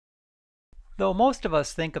Though most of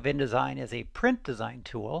us think of InDesign as a print design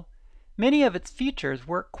tool, many of its features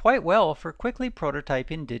work quite well for quickly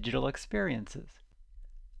prototyping digital experiences.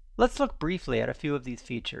 Let's look briefly at a few of these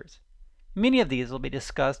features. Many of these will be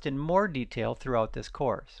discussed in more detail throughout this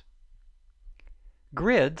course.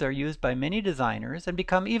 Grids are used by many designers and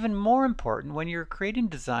become even more important when you're creating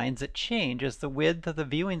designs that change as the width of the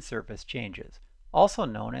viewing surface changes, also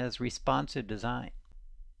known as responsive design.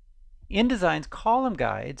 InDesign's column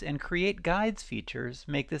guides and create guides features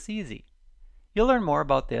make this easy. You'll learn more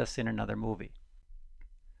about this in another movie.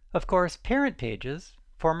 Of course, parent pages,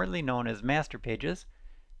 formerly known as master pages,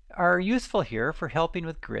 are useful here for helping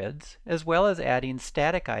with grids, as well as adding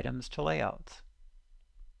static items to layouts.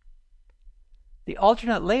 The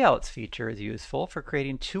alternate layouts feature is useful for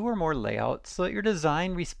creating two or more layouts so that your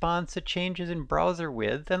design responds to changes in browser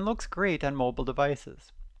width and looks great on mobile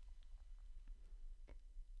devices.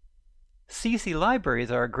 CC libraries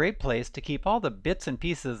are a great place to keep all the bits and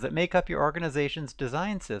pieces that make up your organization's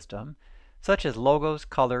design system, such as logos,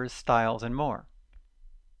 colors, styles, and more.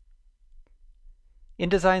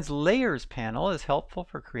 InDesign's Layers panel is helpful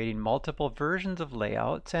for creating multiple versions of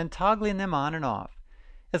layouts and toggling them on and off,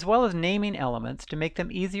 as well as naming elements to make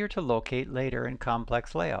them easier to locate later in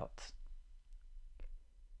complex layouts.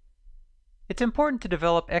 It's important to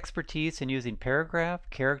develop expertise in using paragraph,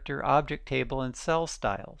 character, object table, and cell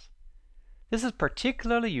styles. This is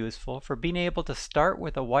particularly useful for being able to start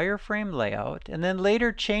with a wireframe layout and then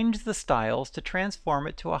later change the styles to transform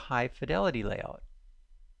it to a high-fidelity layout.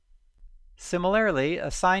 Similarly,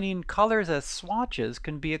 assigning colors as swatches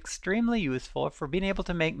can be extremely useful for being able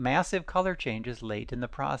to make massive color changes late in the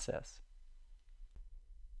process.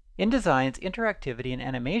 InDesign's interactivity and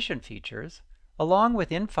animation features, along with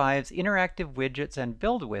In5's interactive widgets and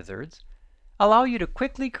build wizards, allow you to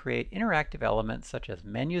quickly create interactive elements such as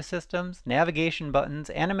menu systems, navigation buttons,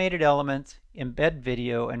 animated elements, embed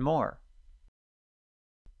video, and more.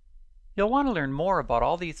 You'll want to learn more about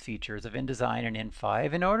all these features of InDesign and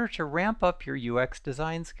In5 in order to ramp up your UX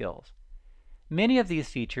design skills. Many of these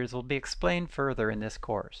features will be explained further in this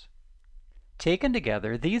course. Taken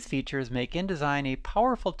together, these features make InDesign a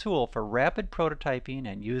powerful tool for rapid prototyping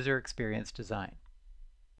and user experience design.